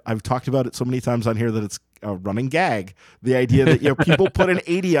 I've talked about it so many times on here that it's a running gag. The idea that people put an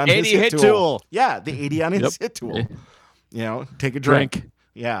 80 on his hit tool. Yeah, the 80 on his hit tool. Take a drink.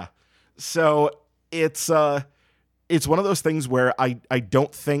 Yeah. So it's one of those things where I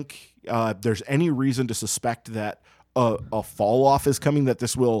don't think there's any reason to suspect that a fall off is coming, that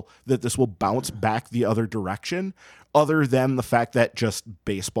this will bounce back the other direction, other than the fact that just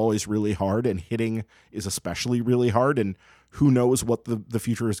baseball is really hard and hitting is especially really hard, and who knows what the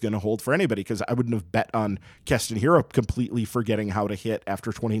future is going to hold for anybody, because I wouldn't have bet on Keston Hiura completely forgetting how to hit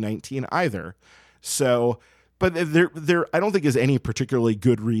after 2019 either. So, but there I don't think is any particularly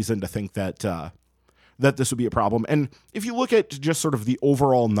good reason to think that that this would be a problem. And if you look at just sort of the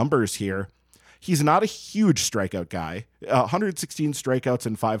overall numbers here, he's not a huge strikeout guy. 116 strikeouts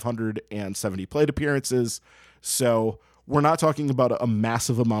and 570 plate appearances. So we're not talking about a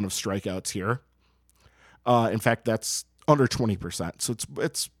massive amount of strikeouts here. In fact, that's under 20%. So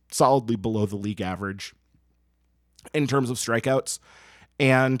it's solidly below the league average in terms of strikeouts.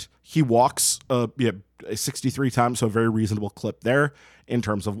 And he walks 63 times, so a very reasonable clip there in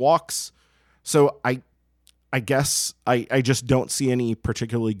terms of walks. So I guess I just don't see any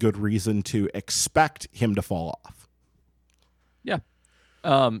particularly good reason to expect him to fall off. Yeah.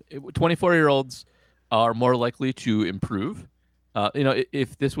 24-year-olds are more likely to improve.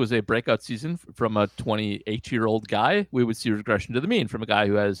 If this was a breakout season from a 28-year-old guy, we would see regression to the mean from a guy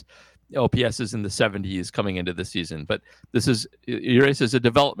who has OPSs in the 70s coming into the season. But Urias is a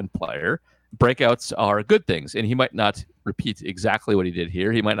development player. Breakouts are good things, and he might not repeat exactly what he did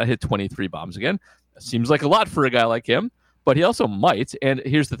here. He might not hit 23 bombs again. Seems like a lot for a guy like him, but he also might. And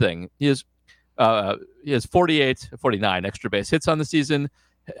here's the thing: he has 49 extra base hits on the season.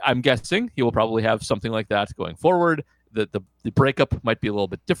 I'm guessing he will probably have something like that going forward. The breakup might be a little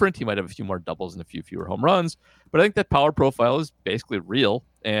bit different. He might have a few more doubles and a few fewer home runs, but I think that power profile is basically real,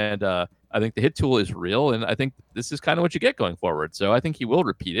 and I think the hit tool is real, and I think this is kind of what you get going forward. So I think he will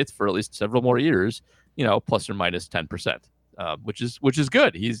repeat it for at least several more years, plus or minus 10%, which is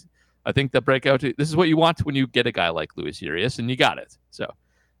good. I think the breakout, this is what you want when you get a guy like Luis Urias, and you got it. So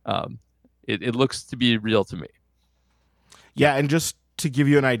it looks to be real to me. Yeah, and just to give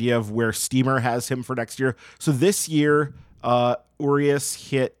you an idea of where Steamer has him for next year. So this year, Urias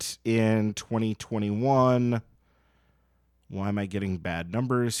hit in 2021. Why am I getting bad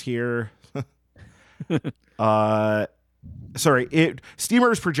numbers here?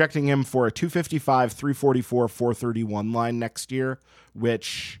 Steamer is projecting him for a 255, 344, 431 line next year,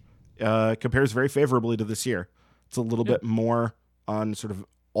 which compares very favorably to this year. It's a little bit more on sort of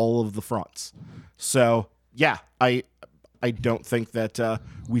all of the fronts. So, yeah, I don't think that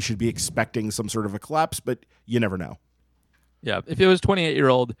we should be expecting some sort of a collapse, but you never know. Yeah, if it was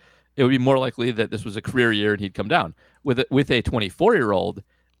 28-year-old, it would be more likely that this was a career year and he'd come down. With a 24-year-old,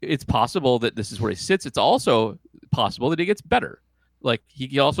 it's possible that this is where he sits. It's also possible that he gets better. Like, he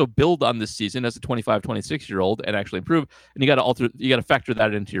can also build on this season as a 25, 26-year-old and actually improve. And you got to factor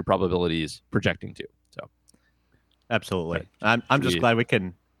that into your probabilities projecting too. So, absolutely. I'm just glad we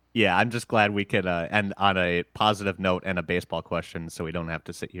can. Yeah, I'm just glad we could end on a positive note and a baseball question, so we don't have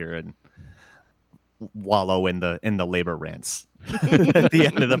to sit here and wallow in the labor rants at the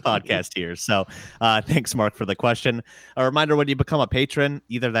end of the podcast here. So thanks, Mark, for the question. A reminder, when you become a patron,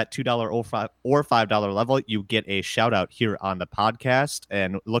 either that $2 or $5 level, you get a shout out here on the podcast.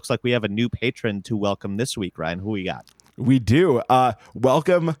 And it looks like we have a new patron to welcome this week. Ryan, who we got? We do.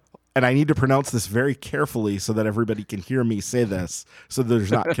 Welcome. And I need to pronounce this very carefully so that everybody can hear me say this, so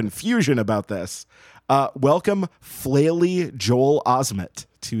there's not confusion about this. Welcome, Flaley Joel Osment,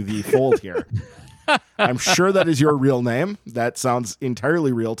 to the fold here. I'm sure that is your real name. That sounds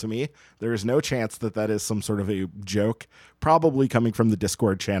entirely real to me. There is no chance that that is some sort of a joke, probably coming from the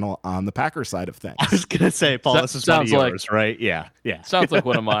Discord channel on the Packer side of things. I was going to say, Paul, this is one of yours, right? Yeah. Sounds like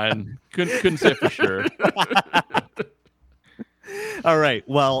one of mine. Couldn't say for sure. All right.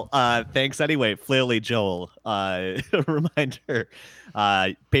 Well, thanks anyway, Flaley Joel. Reminder,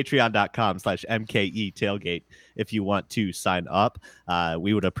 patreon.com/MKE tailgate if you want to sign up.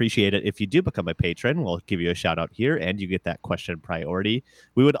 We would appreciate it if you do become a patron. We'll give you a shout out here and you get that question priority.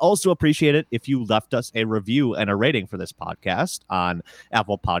 We would also appreciate it if you left us a review and a rating for this podcast on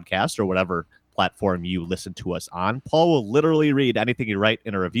Apple Podcasts or whatever platform you listen to us on. Paul will literally read anything you write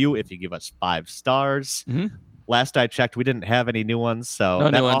in a review if you give us 5 stars. Mm-hmm. Last I checked, we didn't have any new ones, so no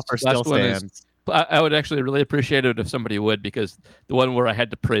that new offer still stands. I would actually really appreciate it if somebody would, because the one where I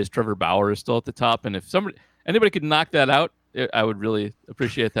had to praise Trevor Bauer is still at the top, and if anybody could knock that out, I would really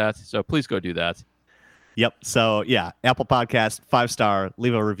appreciate that. So please go do that. Yep. So yeah, Apple Podcast, 5-star,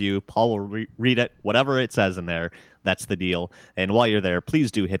 leave a review. Paul will read it, whatever it says in there. That's the deal. And while you're there,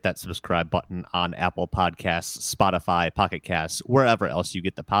 please do hit that subscribe button on Apple Podcasts, Spotify, Pocket Casts, wherever else you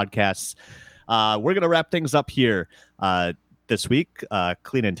get the podcasts. We're going to wrap things up here this week.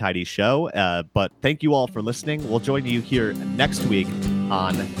 Clean and tidy show. But thank you all for listening. We'll join you here next week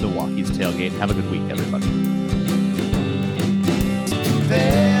on Milwaukee's Tailgate. Have a good week, everybody.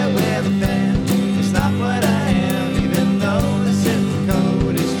 Fair weather fan, it's not what I am, even though the zip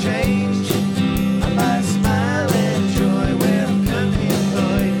code has changed. I might smile and joy when I'm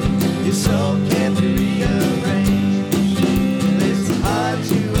employed. It's okay.